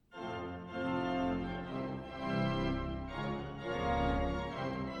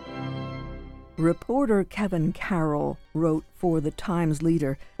Reporter Kevin Carroll wrote for the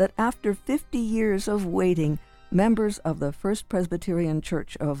Times-Leader that after 50 years of waiting, members of the First Presbyterian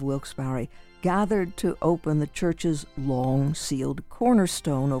Church of Wilkes-Barre gathered to open the church's long-sealed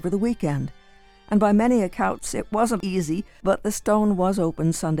cornerstone over the weekend. And by many accounts, it wasn't easy, but the stone was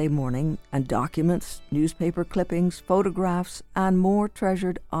opened Sunday morning, and documents, newspaper clippings, photographs, and more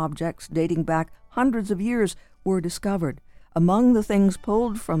treasured objects dating back hundreds of years were discovered. Among the things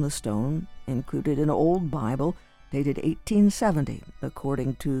pulled from the stone included an old Bible dated 1870,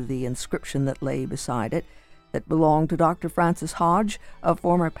 according to the inscription that lay beside it, that belonged to Dr. Francis Hodge, a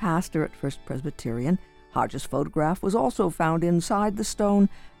former pastor at First Presbyterian. Hodge's photograph was also found inside the stone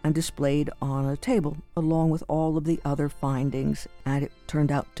and displayed on a table, along with all of the other findings, and it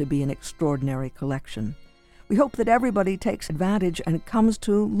turned out to be an extraordinary collection. We hope that everybody takes advantage and comes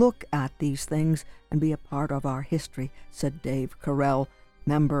to look at these things and be a part of our history, said Dave Carell,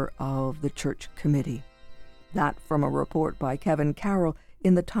 member of the church committee. That from a report by Kevin Carroll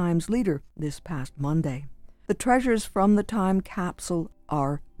in the Times-Leader this past Monday. The treasures from the time capsule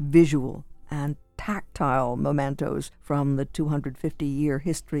are visual and tactile mementos from the 250-year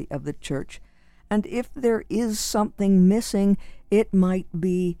history of the church. And if there is something missing, it might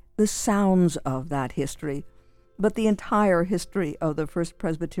be the sounds of that history. But the entire history of the First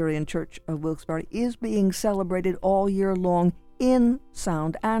Presbyterian Church of Wilkes-Barre is being celebrated all year long in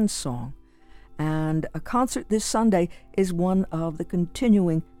sound and song. And a concert this Sunday is one of the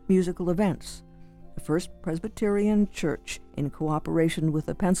continuing musical events. The First Presbyterian Church, in cooperation with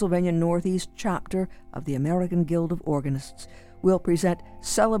the Pennsylvania Northeast chapter of the American Guild of Organists, will present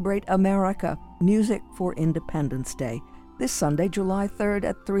Celebrate America, Music for Independence Day, this Sunday, July 3rd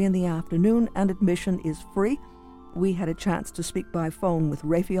at 3 in the afternoon, and admission is free. We had a chance to speak by phone with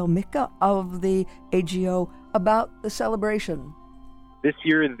Raphael Mika of the AGO about the celebration. This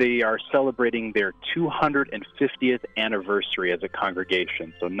year, they are celebrating their 250th anniversary as a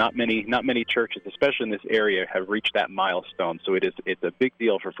congregation. So not many churches, especially in this area, have reached that milestone. So it's a big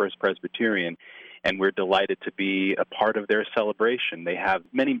deal for First Presbyterian, and we're delighted to be a part of their celebration. They have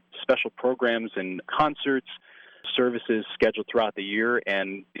many special programs and concerts, services scheduled throughout the year,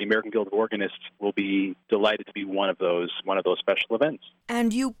 and the American Guild of Organists will be delighted to be one of those special events.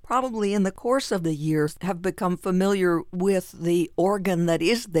 And you probably, in the course of the year, have become familiar with the organ that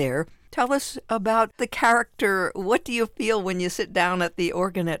is there. Tell us about the character. What do you feel when you sit down at the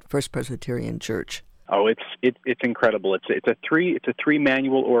organ at First Presbyterian Church? Oh, it's incredible. It's a three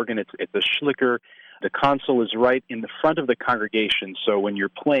manual organ. It's a Schlicker. The console is right in the front of the congregation, so when you're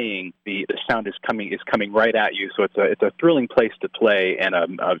playing, the sound is coming right at you. So it's a thrilling place to play, and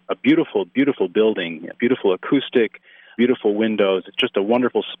a beautiful building, beautiful acoustic, beautiful windows. It's just a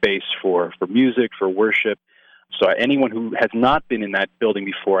wonderful space for music, for worship. So anyone who has not been in that building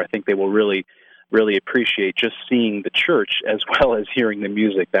before, I think they will really appreciate just seeing the church as well as hearing the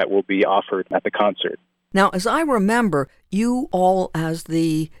music that will be offered at the concert. Now, as I remember, you all, as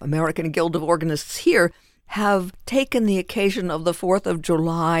the American Guild of Organists here, have taken the occasion of the 4th of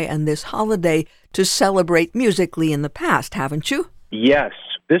July and this holiday to celebrate musically in the past, haven't you? Yes.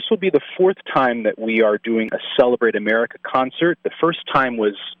 This will be the 4th time that we are doing a Celebrate America concert. The first time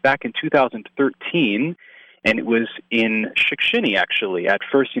was back in 2013, and it was in Shikshini, actually, at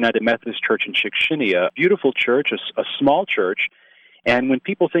First United Methodist Church in Shikshini, a beautiful church, a small church. And when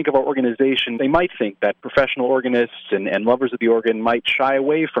people think of our organization, they might think that professional organists and lovers of the organ might shy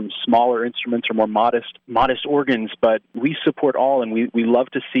away from smaller instruments or more modest organs, but we support all, and we love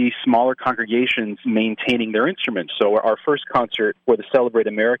to see smaller congregations maintaining their instruments. So our first concert for the Celebrate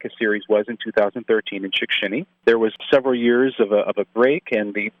America series was in 2013 in Shikshini. There was several years of a break,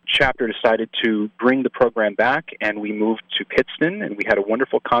 and the chapter decided to bring the program back, and we moved to Pittston, and we had a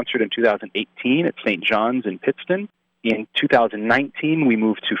wonderful concert in 2018 at St. John's in Pittston. In 2019, we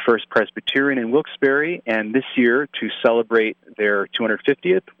moved to First Presbyterian in Wilkes-Barre, and this year, to celebrate their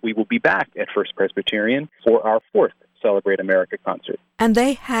 250th, we will be back at First Presbyterian for our 4th Celebrate America concert. And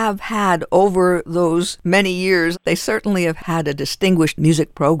they have had, over those many years, they certainly have had a distinguished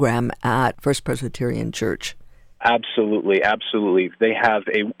music program at First Presbyterian Church. Absolutely. They have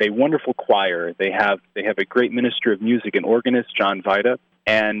a wonderful choir. They have a great minister of music and organist, John Vida,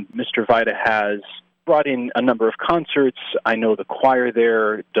 and Mr. Vida has brought in a number of concerts. I know the choir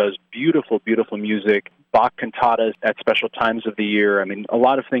there does beautiful music, Bach cantatas at special times of the year. I mean, a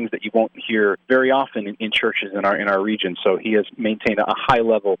lot of things that you won't hear very often in churches in our region. So he has maintained a high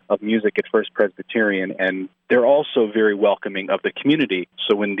level of music at First Presbyterian, and they're also very welcoming of the community.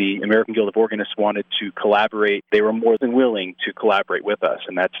 So when the American Guild of Organists wanted to collaborate, they were more than willing to collaborate with us,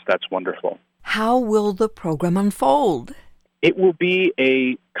 and that's wonderful. How will the program unfold? It will be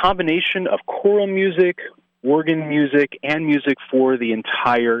a combination of choral music, organ music, and music for the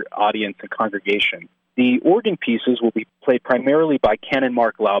entire audience and congregation. The organ pieces will be played primarily by Canon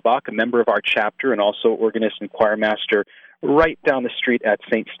Mark Laubach, a member of our chapter and also organist and choir master right down the street at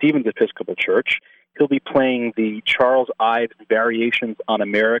St. Stephen's Episcopal Church. He'll be playing the Charles Ives Variations on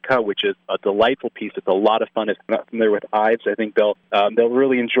America, which is a delightful piece. It's a lot of fun. If you're not familiar with Ives, I think they'll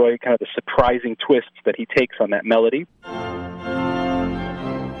really enjoy kind of the surprising twists that he takes on that melody.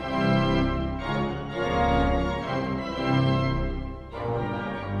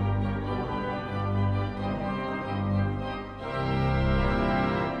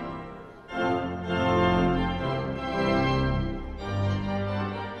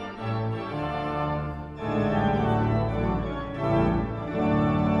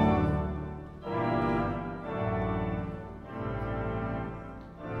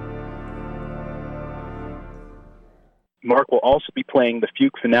 Mark will also be playing the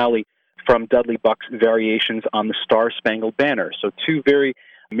fugue finale from Dudley Buck's Variations on the Star-Spangled Banner. So two very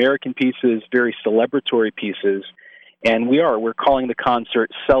American pieces, very celebratory pieces, and we're calling the concert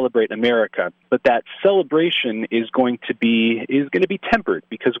Celebrate America. But that celebration is going to be tempered,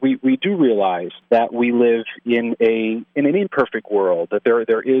 because we do realize that we live in an imperfect world, that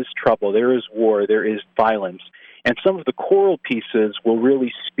there is trouble, there is war, there is violence. And some of the choral pieces will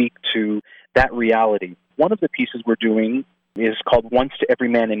really speak to that reality. One of the pieces we're doing is called Once to Every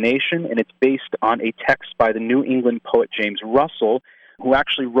Man and Nation, and it's based on a text by the New England poet James Russell, who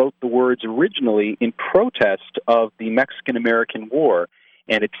actually wrote the words originally in protest of the Mexican-American War,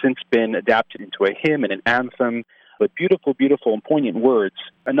 and it's since been adapted into a hymn and an anthem, but beautiful, beautiful and poignant words.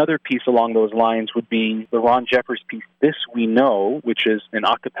 Another piece along those lines would be the Ron Jeffers piece, This We Know, which is an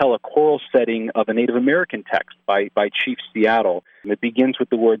a cappella choral setting of a Native American text by Chief Seattle. And it begins with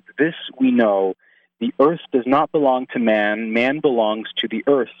the words, This we know, the earth does not belong to man, man belongs to the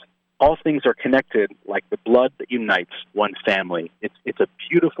earth. All things are connected like the blood that unites one family. It's a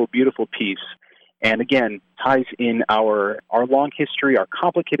beautiful, beautiful piece, and again, ties in our long history, our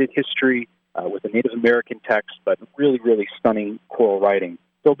complicated history with a Native American text, but really, really stunning choral writing.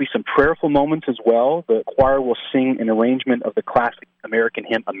 There'll be some prayerful moments as well. The choir will sing an arrangement of the classic American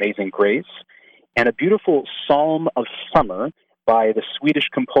hymn Amazing Grace, and a beautiful Psalm of Summer by the Swedish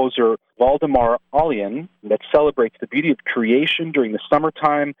composer Valdemar Allian that celebrates the beauty of creation during the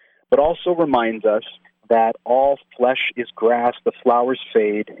summertime, but also reminds us that all flesh is grass, the flowers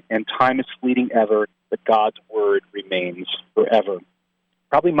fade, and time is fleeting ever, but God's word remains forever.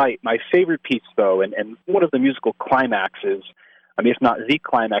 Probably my favorite piece, though, and one of the musical climaxes, if not the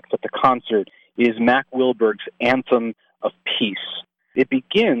climax of the concert, is Mac Wilberg's Anthem of Peace. It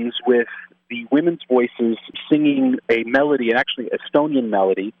begins with the women's voices singing a melody, actually a Estonian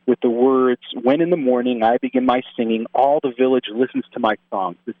melody, with the words, When in the morning I begin my singing, all the village listens to my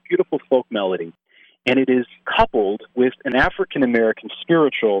song. This beautiful folk melody. And it is coupled with an African-American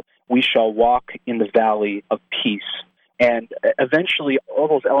spiritual, We Shall Walk in the Valley of Peace. And eventually all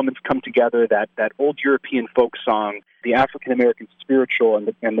those elements come together, that old European folk song, the African-American spiritual, and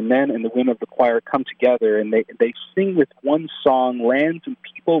the men and the women of the choir come together, and they sing with one song, Lands and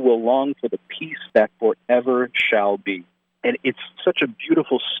people will long for the peace that forever shall be. And it's such a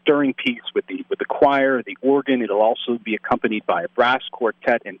beautiful, stirring piece with the choir, the organ. It'll also be accompanied by a brass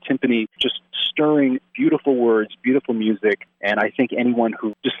quartet and timpani, just stirring, beautiful words, beautiful music. And I think anyone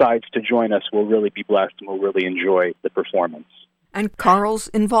who decides to join us will really be blessed and will really enjoy the performance. And Carl's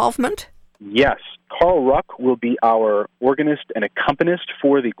involvement? Yes. Carl Ruck will be our organist and accompanist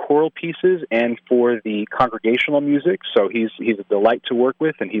for the choral pieces and for the congregational music. So he's a delight to work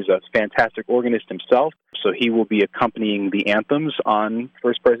with, and he's a fantastic organist himself. So he will be accompanying the anthems on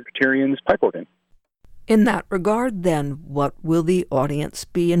First Presbyterian's pipe organ. In that regard, then, what will the audience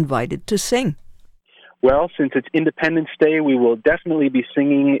be invited to sing? Well, since it's Independence Day, we will definitely be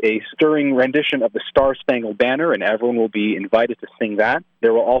singing a stirring rendition of the Star-Spangled Banner, and everyone will be invited to sing that.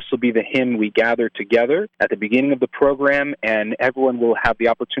 There will also be the hymn We Gather Together at the beginning of the program, and everyone will have the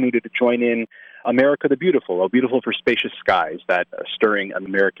opportunity to join in America the Beautiful, O Beautiful for Spacious Skies, that stirring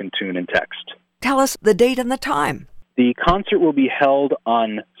American tune and text. Tell us the date and the time. The concert will be held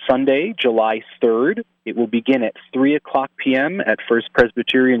on Sunday, July 3rd. It will begin at 3 o'clock p.m. at First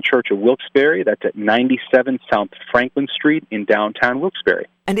Presbyterian Church of Wilkes-Barre. That's at 97 South Franklin Street in downtown Wilkes-Barre.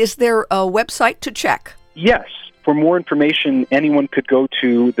 And is there a website to check? Yes. For more information, anyone could go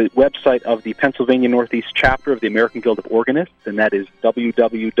to the website of the Pennsylvania Northeast chapter of the American Guild of Organists, and that is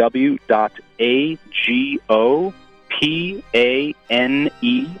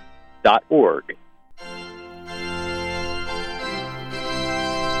www.agopane.org.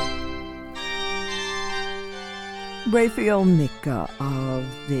 Raphael Mika of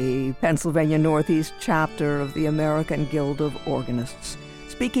the Pennsylvania Northeast chapter of the American Guild of Organists,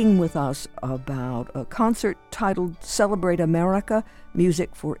 speaking with us about a concert titled Celebrate America,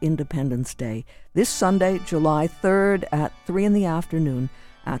 Music for Independence Day, this Sunday, July 3rd at 3 in the afternoon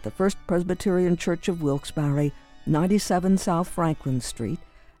at the First Presbyterian Church of Wilkes-Barre, 97 South Franklin Street.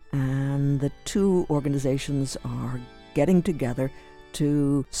 And the two organizations are getting together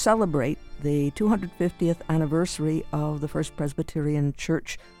to celebrate the 250th anniversary of the First Presbyterian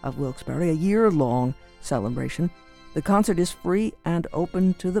Church of Wilkes-Barre, a year-long celebration. The concert is free and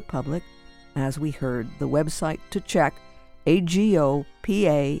open to the public. As we heard, the website to check, agopane.org,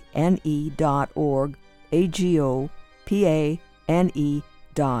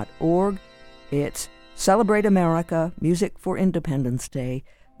 agopane.org. It's Celebrate America, Music for Independence Day,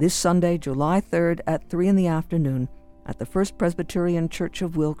 this Sunday, July 3rd at 3 in the afternoon at the First Presbyterian Church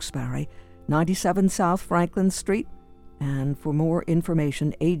of Wilkes-Barre, 97 South Franklin Street. And for more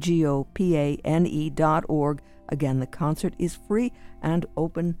information, agopane.org. Again, the concert is free and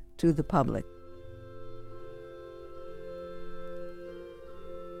open to the public.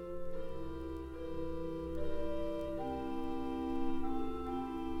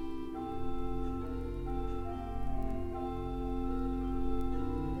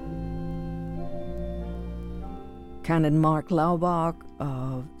 Canon Mark Laubach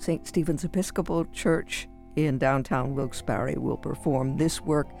of St. Stephen's Episcopal Church in downtown Wilkes-Barre will perform this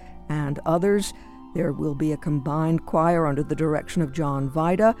work and others. There will be a combined choir under the direction of John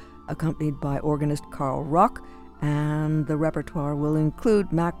Vida, accompanied by organist Carl Ruck, and the repertoire will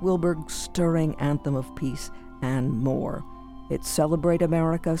include Mac Wilberg's stirring Anthem of Peace and more. It's Celebrate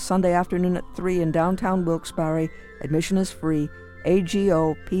America, Sunday afternoon at 3 in downtown Wilkes-Barre. Admission is free,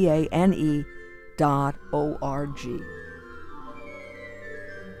 agopane.org.